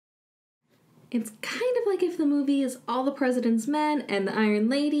It's kind of like if the movies All the President's Men and The Iron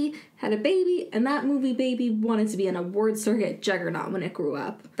Lady had a baby, and that movie baby wanted to be an award circuit juggernaut when it grew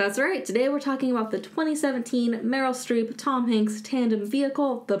up. That's right, today we're talking about the 2017 Meryl Streep, Tom Hanks tandem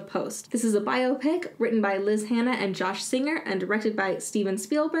vehicle, The Post. This is a biopic written by Liz Hannah and Josh Singer and directed by Steven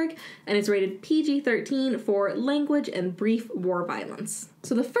Spielberg, and it's rated PG-13 for language and brief war violence.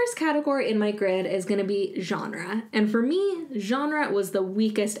 So the first category in my grid is going to be genre, and for me, genre was the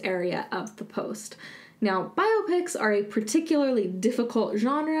weakest area of The Post. Now, biopics are a particularly difficult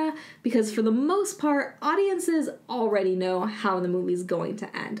genre because for the most part, audiences already know how the movie's going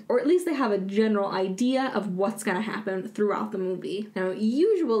to end, or at least they have a general idea of what's going to happen throughout the movie. Now,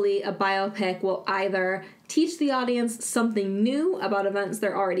 usually a biopic will either teach the audience something new about events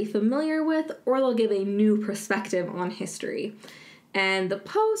they're already familiar with, or they'll give a new perspective on history. And The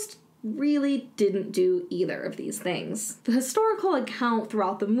Post really didn't do either of these things. The historical account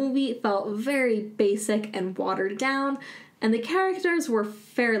throughout the movie felt very basic and watered down, and the characters were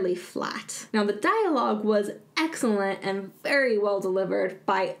fairly flat. Now, the dialogue was excellent and very well delivered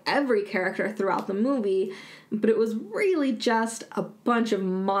by every character throughout the movie, but it was really just a bunch of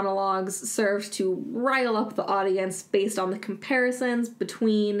monologues served to rile up the audience based on the comparisons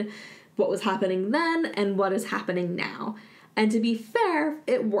between what was happening then and what is happening now. And to be fair,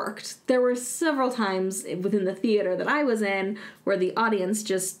 it worked. There were several times within the theater that I was in where the audience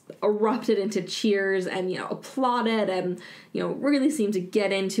just erupted into cheers and, applauded and, really seemed to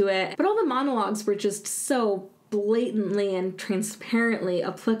get into it. But all the monologues were just so blatantly and transparently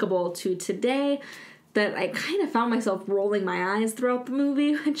applicable to today that I kind of found myself rolling my eyes throughout the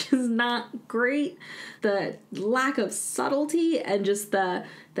movie, which is not great. The lack of subtlety and just the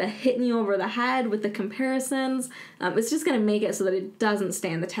hitting you over the head with the comparisons, it's just going to make it so that it doesn't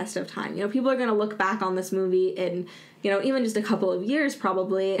stand the test of time. People are going to look back on this movie in, even just a couple of years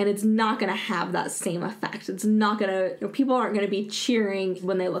probably, and it's not going to have that same effect. It's not going to, people aren't going to be cheering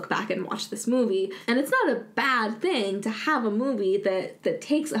when they look back and watch this movie. And it's not a bad thing to have a movie that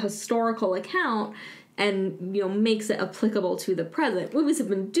takes a historical account and, makes it applicable to the present. Movies have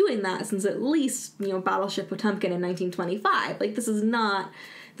been doing that since at least, Battleship Potemkin in 1925. This is not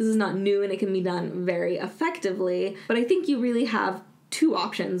new, and it can be done very effectively. But I think you really have two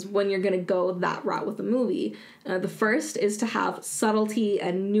options when you're going to go that route with a movie. The first is to have subtlety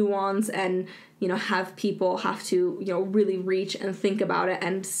and nuance and, have people have to, really reach and think about it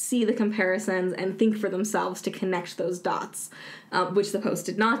and see the comparisons and think for themselves to connect those dots, which The Post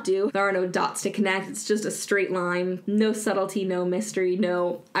did not do. There are no dots to connect. It's just a straight line. No subtlety, no mystery,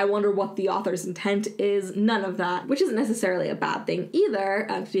 no, I wonder what the author's intent is. None of that, which isn't necessarily a bad thing either,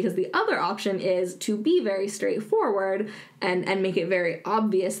 because the other option is to be very straightforward and make it very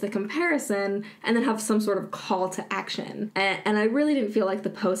obvious, the comparison, and then have some sort of call to action. And I really didn't feel like The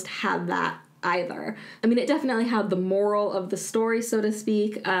Post had that either. I mean, it definitely had the moral of the story, so to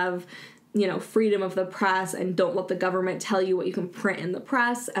speak, of, freedom of the press and don't let the government tell you what you can print in the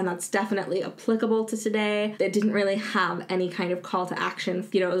press, and that's definitely applicable to today. It didn't really have any kind of call to action.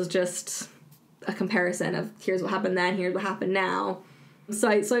 It was just a comparison of here's what happened then, here's what happened now. So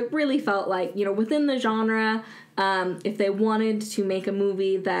I really felt like, within the genre, if they wanted to make a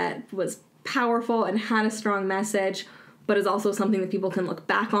movie that was powerful and had a strong message, but is also something that people can look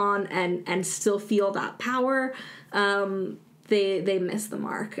back on and still feel that power, they missed the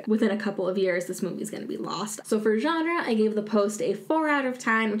mark. Within a couple of years, this movie is going to be lost. So for genre, I gave The Post a 4 out of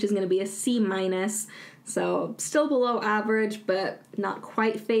 10, which is going to be a C-. So still below average, but not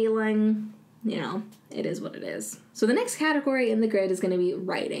quite failing. It is what it is. So the next category in the grid is going to be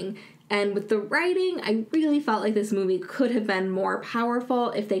writing. And with the writing, I really felt like this movie could have been more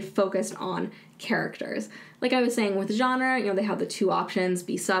powerful if they focused on characters. Like I was saying with genre, they have the two options,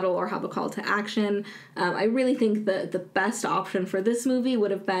 be subtle or have a call to action. I really think that the best option for this movie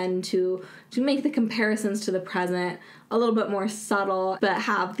would have been to make the comparisons to the present a little bit more subtle, but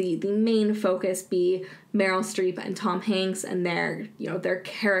have the main focus be Meryl Streep and Tom Hanks and their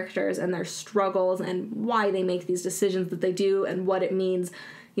characters and their struggles and why they make these decisions that they do and what it means,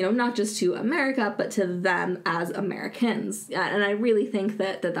 not just to America, but to them as Americans. And I really think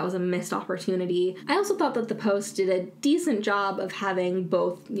that was a missed opportunity. I also thought that The Post did a decent job of having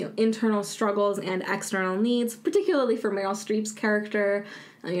both, internal struggles and external needs, particularly for Meryl Streep's character.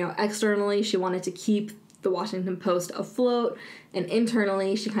 Externally, she wanted to keep the Washington Post afloat, and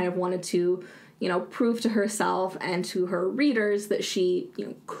internally, she kind of wanted to, prove to herself and to her readers that she,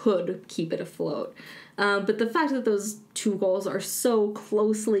 could keep it afloat. But the fact that those two goals are so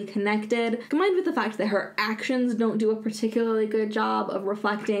closely connected, combined with the fact that her actions don't do a particularly good job of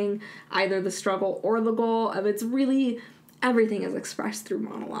reflecting either the struggle or the goal, it's really everything is expressed through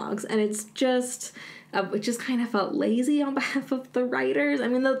monologues, and it just kind of felt lazy on behalf of the writers. I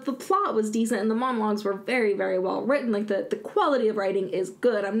mean, the plot was decent, and the monologues were very, very well written. Like, the quality of writing is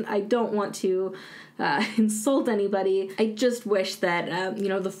good. I don't want to insult anybody. I just wish that,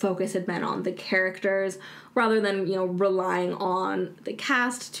 the focus had been on the characters rather than, relying on the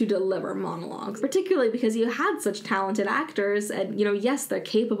cast to deliver monologues. Particularly because you had such talented actors, and, yes, they're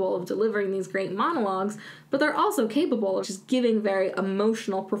capable of delivering these great monologues, but they're also capable of just giving very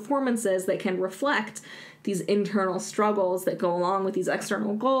emotional performances that can reflect these internal struggles that go along with these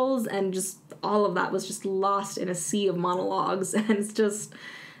external goals, and just all of that was just lost in a sea of monologues, and it's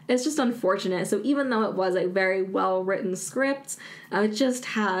just unfortunate. So even though it was a very well-written script, it just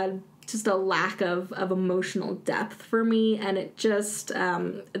had a lack of emotional depth for me, and it just,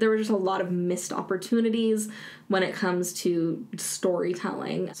 there were just a lot of missed opportunities when it comes to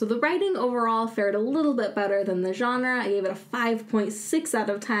storytelling. So the writing overall fared a little bit better than the genre. I gave it a 5.6 out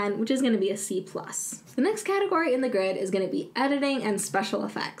of 10, which is going to be a C+. The next category in the grid is going to be editing and special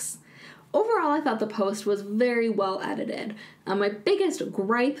effects. Overall, I thought the post was very well edited. My biggest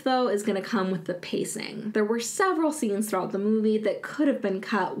gripe, though, is going to come with the pacing. There were several scenes throughout the movie that could have been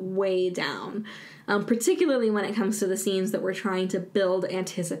cut way down, particularly when it comes to the scenes that were trying to build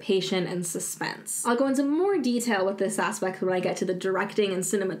anticipation and suspense. I'll go into more detail with this aspect when I get to the directing and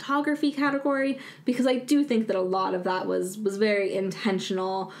cinematography category, because I do think that a lot of that was very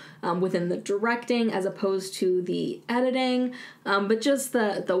intentional within the directing as opposed to the editing, but just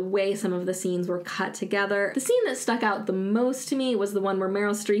the way some of the scenes were cut together. The scene that stuck out the most to me was the one where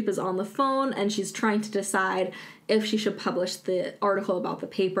Meryl Streep is on the phone and she's trying to decide if she should publish the article about the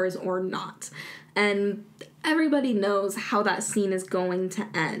papers or not. And everybody knows how that scene is going to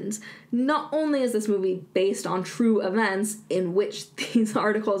end. Not only is this movie based on true events in which these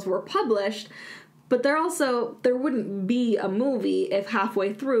articles were published, but there wouldn't be a movie if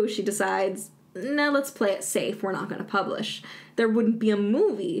halfway through she decides, no, let's play it safe, we're not going to publish. There wouldn't be a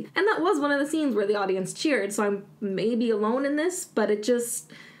movie. And that was one of the scenes where the audience cheered, so I'm maybe alone in this, but it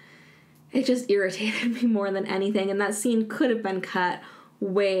just irritated me more than anything, and that scene could have been cut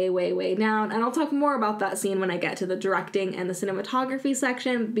way, way, way down. And I'll talk more about that scene when I get to the directing and the cinematography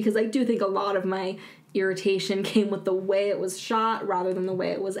section, because I do think a lot of my irritation came with the way it was shot rather than the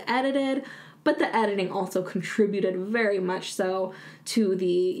way it was edited. But the editing also contributed very much so to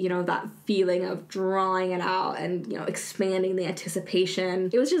the, that feeling of drawing it out and, expanding the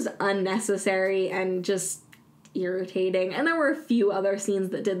anticipation. It was just unnecessary and just irritating. And there were a few other scenes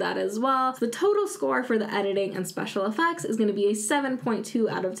that did that as well. So the total score for the editing and special effects is going to be a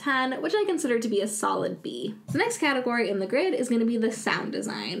 7.2 out of 10, which I consider to be a solid B. The next category in the grid is going to be the sound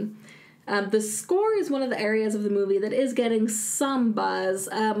design. The score is one of the areas of the movie that is getting some buzz,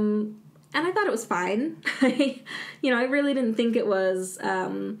 and I thought it was fine. I really didn't think it was,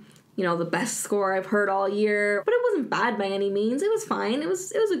 the best score I've heard all year, but it wasn't bad by any means. It was fine. It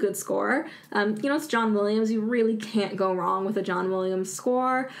was a good score. It's John Williams. You really can't go wrong with a John Williams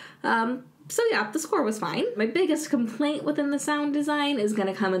score. So yeah, the score was fine. My biggest complaint within the sound design is going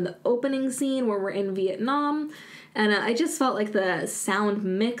to come in the opening scene where we're in Vietnam. And I just felt like the sound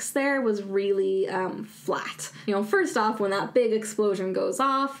mix there was really flat. First off, when that big explosion goes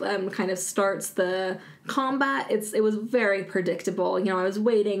off, kind of starts the combat, it was very predictable. I was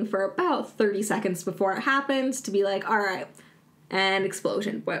waiting for about 30 seconds before it happened to be like, all right, and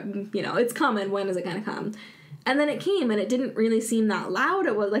explosion. But, it's coming. When is it going to come? And then it came, and it didn't really seem that loud.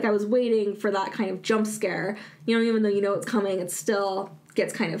 It was like I was waiting for that kind of jump scare. Even though it's coming, it still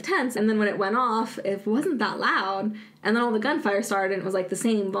gets kind of tense. And then when it went off, it wasn't that loud. And then all the gunfire started, and it was like the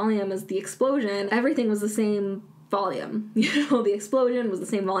same volume as the explosion. Everything was the same volume. The explosion was the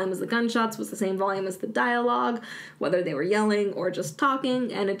same volume as the gunshots, was the same volume as the dialogue, whether they were yelling or just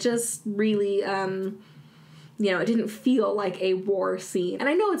talking. And it just really, it didn't feel like a war scene. And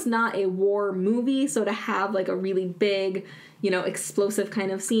I know it's not a war movie, so to have like a really big, explosive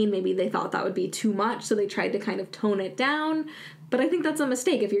kind of scene, maybe they thought that would be too much, so they tried to kind of tone it down. But I think that's a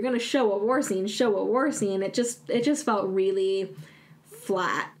mistake. If you're going to show a war scene, show a war scene. It just felt really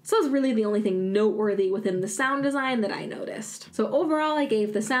flat. So that was really the only thing noteworthy within the sound design that I noticed. So overall, I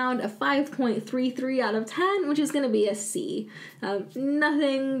gave the sound a 5.33 out of 10, which is going to be a C.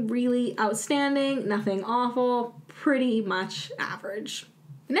 Nothing really outstanding, nothing awful, pretty much average.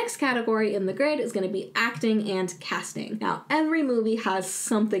 The next category in the grid is going to be acting and casting. Now, every movie has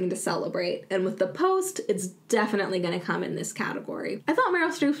something to celebrate, and with The Post, it's definitely going to come in this category. I thought Meryl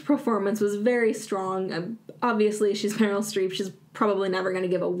Streep's performance was very strong. Obviously, she's Meryl Streep. She's probably never going to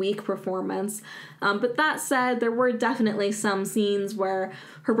give a weak performance. But that said, there were definitely some scenes where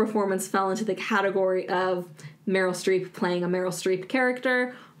her performance fell into the category of Meryl Streep playing a Meryl Streep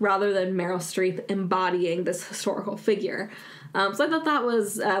character rather than Meryl Streep embodying this historical figure. So I thought that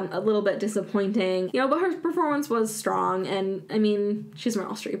was a little bit disappointing, but her performance was strong, and I mean, she's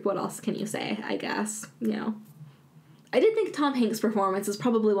Meryl Streep. What else can you say, I guess, I did think Tom Hanks' performance is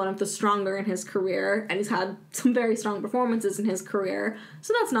probably one of the stronger in his career, and he's had some very strong performances in his career,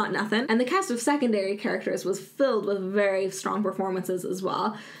 so that's not nothing. And the cast of secondary characters was filled with very strong performances as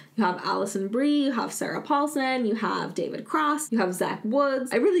well. You have Alison Brie, you have Sarah Paulson, you have David Cross, you have Zach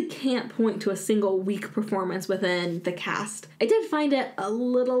Woods. I really can't point to a single weak performance within the cast. I did find it a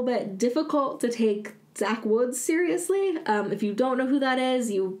little bit difficult to take Zach Woods seriously. If you don't know who that is,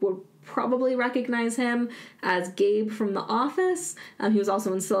 you would probably recognize him as Gabe from The Office. He was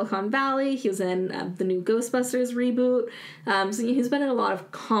also in Silicon Valley. He was in the new Ghostbusters reboot. So he's been in a lot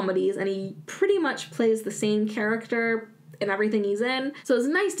of comedies, and he pretty much plays the same character in everything he's in. So it was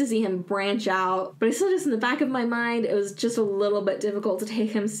nice to see him branch out, but I still just, in the back of my mind, it was just a little bit difficult to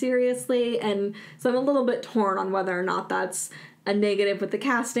take him seriously, and so I'm a little bit torn on whether or not that's a negative with the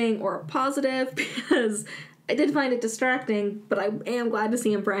casting or a positive, because I did find it distracting, but I am glad to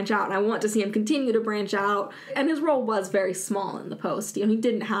see him branch out, and I want to see him continue to branch out. And his role was very small in the post. He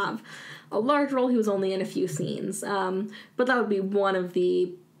didn't have a large role. He was only in a few scenes. But that would be one of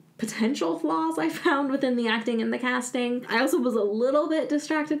the potential flaws I found within the acting and the casting. I also was a little bit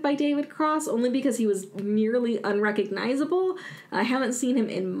distracted by David Cross, only because he was nearly unrecognizable. I haven't seen him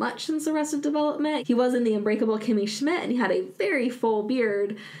in much since Arrested Development. He was in The Unbreakable Kimmy Schmidt, and he had a very full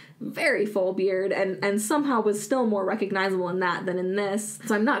beard, and somehow was still more recognizable in that than in this.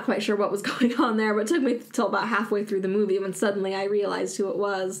 So I'm not quite sure what was going on there, but it took me till about halfway through the movie when suddenly I realized who it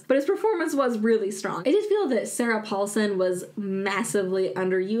was. But his performance was really strong. I did feel that Sarah Paulson was massively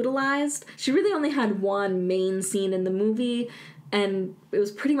underutilized. She really only had one main scene in the movie, and it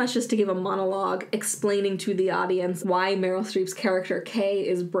was pretty much just to give a monologue explaining to the audience why Meryl Streep's character Kay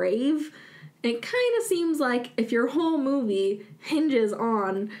is brave. It kind of seems like if your whole movie hinges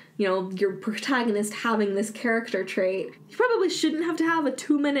on, your protagonist having this character trait, you probably shouldn't have to have a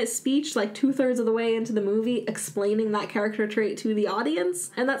 2-minute speech like 2/3 of the way into the movie explaining that character trait to the audience.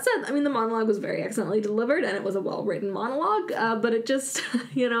 And that said, the monologue was very excellently delivered, and it was a well-written monologue, but it just,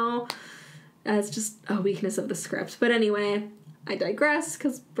 it's just a weakness of the script. But anyway, I digress,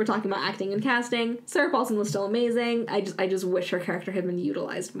 because we're talking about acting and casting. Sarah Paulson was still amazing. I just wish her character had been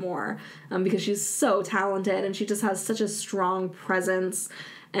utilized more, because she's so talented, and she just has such a strong presence,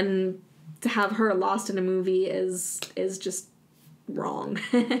 and to have her lost in a movie is just wrong.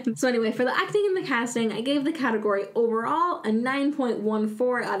 So anyway, for the acting and the casting, I gave the category overall a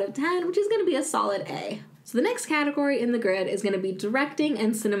 9.14 out of 10, which is going to be a solid A. So the next category in the grid is going to be directing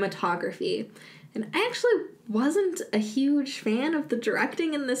and cinematography. And I actually wasn't a huge fan of the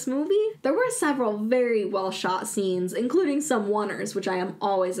directing in this movie. There were several very well shot scenes, including some oneers, which I am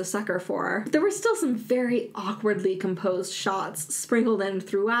always a sucker for. There were still some very awkwardly composed shots sprinkled in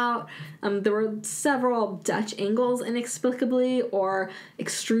throughout. There were several Dutch angles inexplicably, or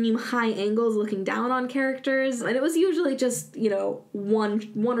extreme high angles looking down on characters, and it was usually just,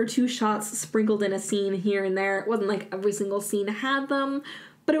 one or two shots sprinkled in a scene here and there. It wasn't like every single scene had them,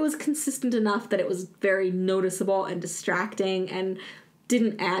 but it was consistent enough that it was very noticeable and distracting and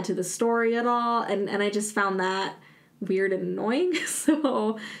didn't add to the story at all, and I just found that weird and annoying.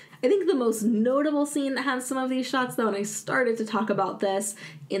 So I think the most notable scene that has some of these shots, though, and I started to talk about this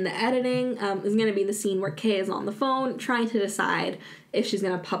in the editing, is going to be the scene where Kay is on the phone trying to decide if she's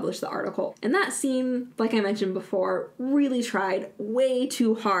going to publish the article. And that scene, like I mentioned before, really tried way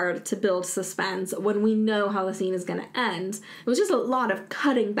too hard to build suspense when we know how the scene is going to end. It was just a lot of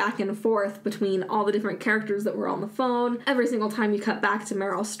cutting back and forth between all the different characters that were on the phone. Every single time you cut back to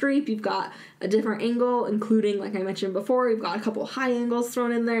Meryl Streep, you've got a different angle, including, like I mentioned before, you've got a couple high angles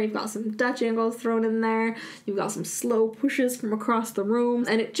thrown in there, you've got some Dutch angles thrown in there, you've got some slow pushes from across the room,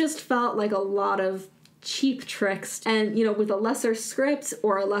 and it just felt like a lot of cheap tricks. And, with a lesser script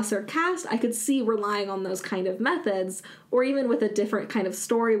or a lesser cast, I could see relying on those kind of methods, or even with a different kind of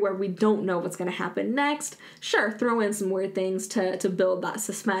story where we don't know what's going to happen next. Sure, throw in some weird things to build that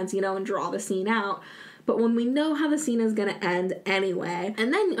suspense, and draw the scene out. But when we know how the scene is going to end anyway,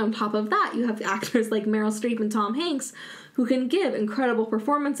 and then on top of that, you have actors like Meryl Streep and Tom Hanks who can give incredible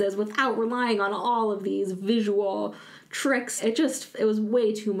performances without relying on all of these visual tricks. It was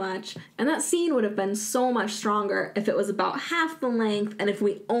way too much. And that scene would have been so much stronger if it was about half the length and if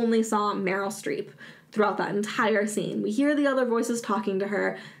we only saw Meryl Streep throughout that entire scene. We hear the other voices talking to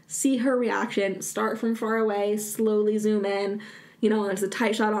her, see her reaction, start from far away, slowly zoom in, you know, there's a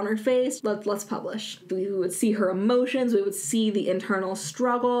tight shot on her face, let's publish. We would see her emotions, we would see the internal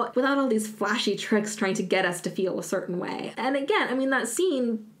struggle without all these flashy tricks trying to get us to feel a certain way. And again, I mean, that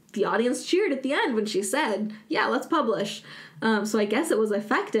scene, the audience cheered at the end when she said, yeah, let's publish. So I guess it was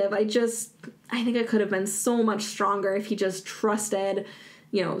effective. I think it could have been so much stronger if he just trusted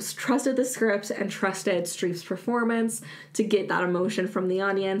the script and trusted Streep's performance to get that emotion from the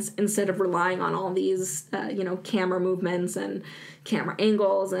audience instead of relying on all these, camera movements and camera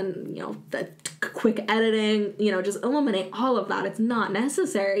angles and, the quick editing, just eliminate all of that. It's not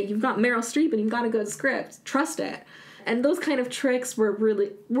necessary. You've got Meryl Streep and you've got a good script. Trust it. And those kind of tricks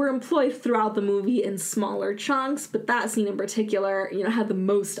were employed throughout the movie in smaller chunks, but that scene in particular, had the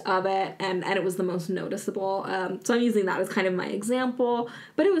most of it, and it was the most noticeable. So I'm using that as kind of my example,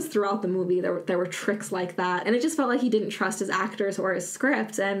 but it was throughout the movie. There were tricks like that, and it just felt like he didn't trust his actors or his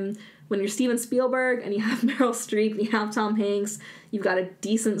script. And when you're Steven Spielberg and you have Meryl Streep and you have Tom Hanks, you've got a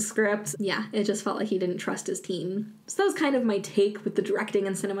decent script. Yeah, it just felt like he didn't trust his team. So that was kind of my take with the directing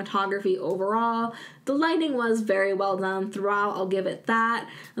and cinematography overall. The lighting was very well done throughout, I'll give it that.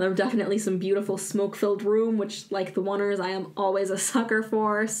 And there were definitely some beautiful smoke-filled room, which, like the Wonders, I am always a sucker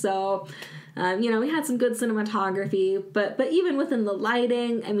for. So, we had some good cinematography, but even within the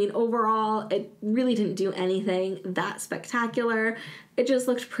lighting, I mean, overall, it really didn't do anything that spectacular. It just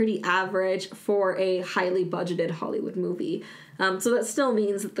looked pretty average for a highly budgeted Hollywood movie. So that still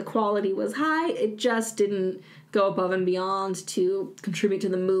means that the quality was high. It just didn't go above and beyond to contribute to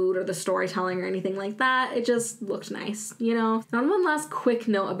the mood or the storytelling or anything like that. It just looked nice, Now, one last quick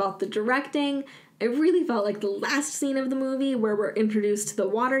note about the directing. It really felt like the last scene of the movie where we're introduced to the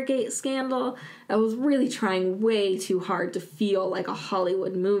Watergate scandal. I was really trying way too hard to feel like a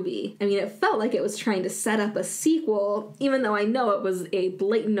Hollywood movie. I mean, it felt like it was trying to set up a sequel, even though I know it was a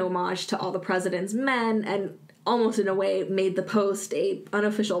blatant homage to All the President's Men and almost in a way made The Post a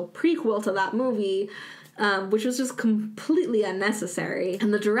unofficial prequel to that movie. Which was just completely unnecessary.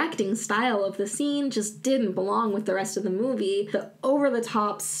 And the directing style of the scene just didn't belong with the rest of the movie. The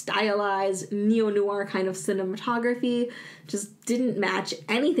over-the-top, stylized, neo-noir kind of cinematography just didn't match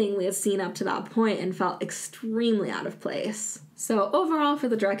anything we had seen up to that point and felt extremely out of place. So overall, for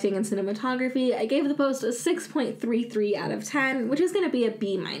the directing and cinematography, I gave The Post a 6.33 out of 10, which is going to be a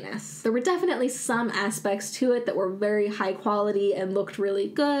B-. There were definitely some aspects to it that were very high quality and looked really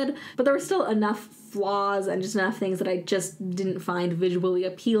good, but there were still enough flaws and just enough things that I just didn't find visually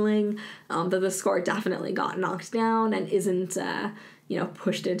appealing, that the score definitely got knocked down and isn't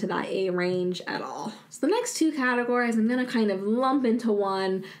pushed into that A range at all. So the next two categories I'm going to kind of lump into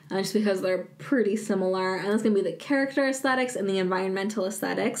one just because they're pretty similar, and that's going to be the character aesthetics and the environmental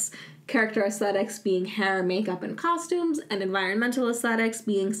aesthetics. Character aesthetics being hair, makeup, and costumes, and environmental aesthetics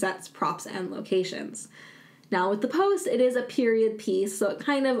being sets, props, and locations. Now with The Post, it is a period piece, so it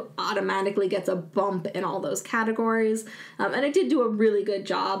kind of automatically gets a bump in all those categories. And it did do a really good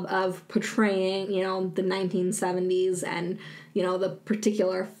job of portraying, the 1970s and, the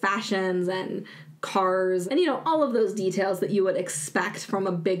particular fashions and cars and, all of those details that you would expect from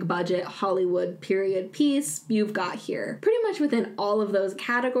a big budget Hollywood period piece, you've got here. Pretty much within all of those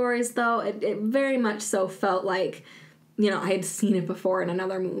categories, though, it very much so felt like I had seen it before in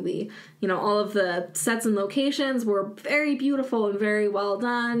another movie. All of the sets and locations were very beautiful and very well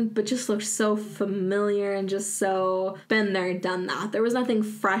done, but just looked so familiar and just so been there, done that. There was nothing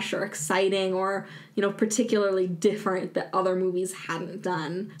fresh or exciting or, particularly different that other movies hadn't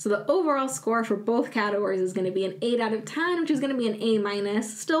done. So the overall score for both categories is going to be an 8 out of 10, which is going to be an A-.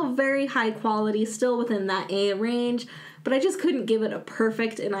 Still very high quality, still within that A range, but I just couldn't give it a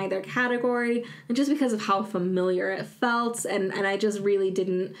perfect in either category, and just because of how familiar it felt, and I just really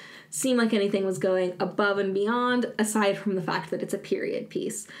didn't seem like anything was going above and beyond, aside from the fact that it's a period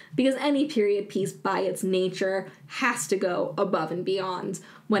piece. Because any period piece, by its nature, has to go above and beyond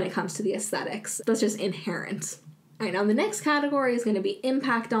when it comes to the aesthetics. That's just inherent. Alright, now the next category is going to be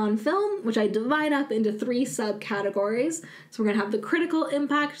impact on film, which I divide up into 3 subcategories. So we're going to have the critical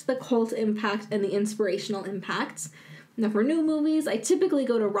impact, the cult impact, and the inspirational impact. Now for new movies, I typically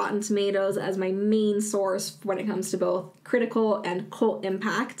go to Rotten Tomatoes as my main source when it comes to both critical and cult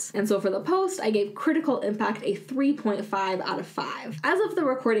impact. And so for The Post, I gave critical impact a 3.5 out of 5. As of the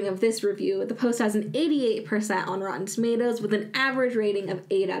recording of this review, The Post has an 88% on Rotten Tomatoes with an average rating of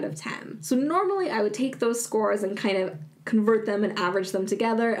 8 out of 10. So normally I would take those scores and kind of convert them and average them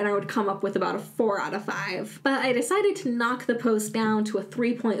together, and I would come up with about a 4 out of 5. But I decided to knock the post down to a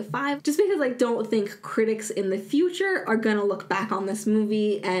 3.5 just because I don't think critics in the future are gonna look back on this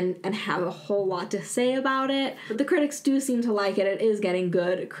movie and have a whole lot to say about it. But the critics do seem to like it. It is getting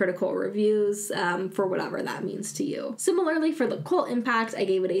good critical reviews, for whatever that means to you. Similarly, for the cult impact, I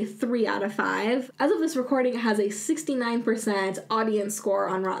gave it a 3 out of 5. As of this recording, it has a 69% audience score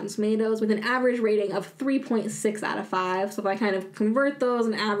on Rotten Tomatoes with an average rating of 3.6 out of 5. So if I kind of convert those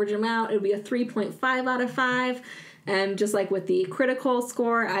and average them out, it would be a 3.5 out of 5. And just like with the critical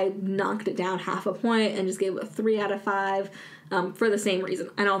score, I knocked it down half a point and just gave it a 3 out of 5 for the same reason.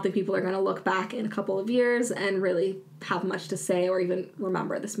 I don't think people are going to look back in a couple of years and really have much to say or even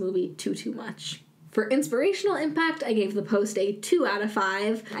remember this movie too much. For inspirational impact, I gave the post a 2 out of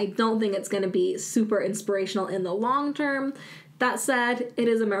 5. I don't think it's going to be super inspirational in the long term. That said, it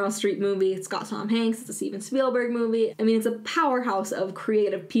is a Meryl Streep movie. It's got Tom Hanks. It's a Steven Spielberg movie. I mean, it's a powerhouse of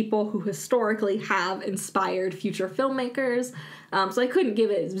creative people who historically have inspired future filmmakers. So I couldn't give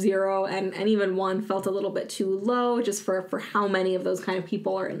it 0, and even 1 felt a little bit too low just for how many of those kind of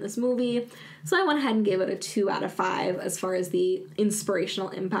people are in this movie. So I went ahead and gave it a 2 out of 5 as far as the inspirational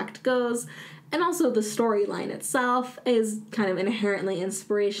impact goes. And also the storyline itself is kind of inherently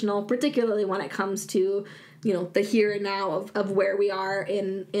inspirational, particularly when it comes to, you know, the here and now of where we are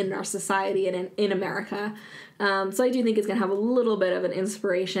in our society and in America. So I do think it's going to have a little bit of an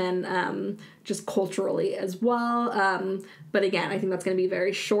inspiration just culturally as well. But again, I think that's going to be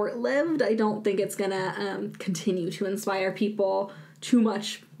very short-lived. I don't think it's going to continue to inspire people too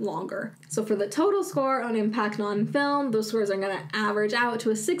much longer. So for the total score on Impact on Film, those scores are going to average out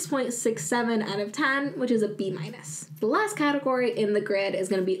to a 6.67 out of 10, which is a B-. The last category in the grid is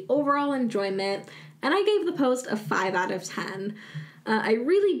going to be overall enjoyment, and I gave the post a 5 out of 10. I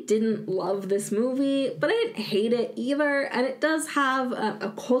really didn't love this movie, but I didn't hate it either, and it does have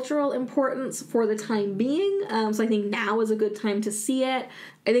a cultural importance for the time being, so I think now is a good time to see it.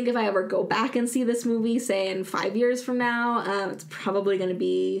 I think if I ever go back and see this movie, say in 5 years from now, it's probably going to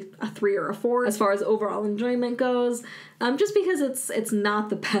be a 3 or a 4 as far as overall enjoyment goes, just because it's not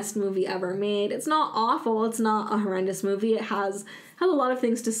the best movie ever made. It's not awful, it's not a horrendous movie, it has a lot of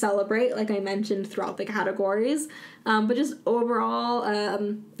things to celebrate, like I mentioned throughout the categories, but just overall,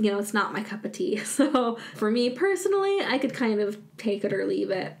 you know, it's not my cup of tea. So for me personally, I could kind of take it or leave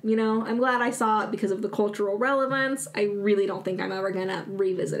it. You know, I'm glad I saw it because of the cultural relevance. I really don't think I'm ever gonna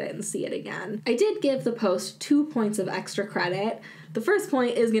revisit it and see it again. I did give the post 2 points of extra credit. The first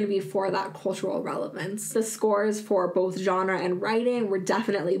point is going to be for that cultural relevance. The scores for both genre and writing were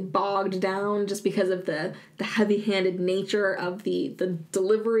definitely bogged down just because of the heavy-handed nature of the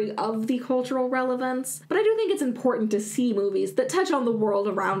delivery of the cultural relevance. But I do think it's important to see movies that touch on the world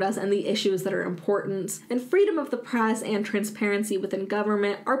around us and the issues that are important. And freedom of the press and transparency within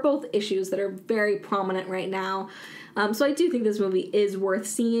government are both issues that are very prominent right now. So I do think this movie is worth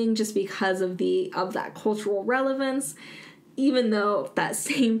seeing just because of that cultural relevance, even though that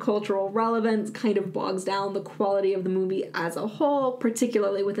same cultural relevance kind of bogs down the quality of the movie as a whole,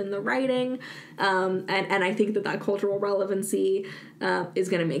 particularly within the writing. And I think that cultural relevancy is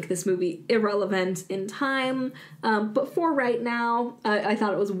going to make this movie irrelevant in time. But for right now, I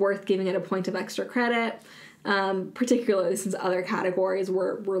thought it was worth giving it a point of extra credit. Particularly since other categories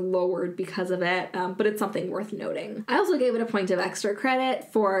were lowered because of it, but it's something worth noting. I also gave it a point of extra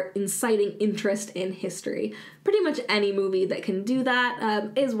credit for inciting interest in history. Pretty much any movie that can do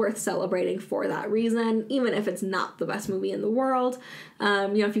that is worth celebrating for that reason, even if it's not the best movie in the world. You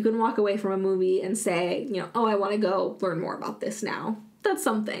know, if you can walk away from a movie and say, you know, oh, I want to go learn more about this now, that's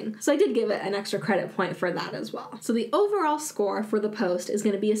something. So I did give it an extra credit point for that as well. So the overall score for the post is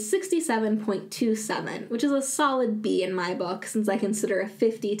going to be a 67.27, which is a solid B in my book, since I consider a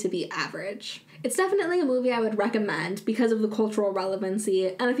 50 to be average. It's definitely a movie I would recommend because of the cultural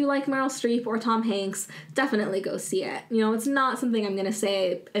relevancy, and if you like Meryl Streep or Tom Hanks, definitely go see it. You know, it's not something I'm going to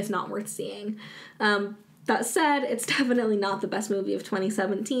say it's not worth seeing. That said, it's definitely not the best movie of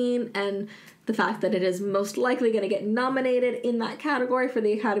 2017, and the fact that it is most likely going to get nominated in that category for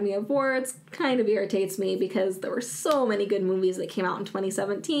the Academy Awards kind of irritates me because there were so many good movies that came out in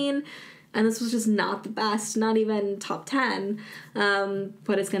 2017, and this was just not the best, not even top 10,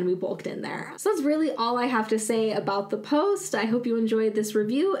 but it's going to be bulked in there. So that's really all I have to say about the post. I hope you enjoyed this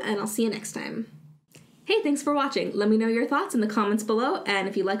review, and I'll see you next time. Hey, thanks for watching. Let me know your thoughts in the comments below, and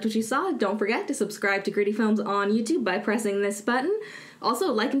if you liked what you saw, don't forget to subscribe to Griddy Films on YouTube by pressing this button.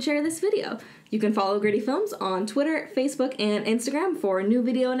 Also, like and share this video. You can follow Griddy Films on Twitter, Facebook, and Instagram for new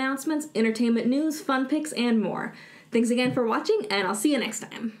video announcements, entertainment news, fun pics, and more. Thanks again for watching, and I'll see you next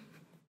time.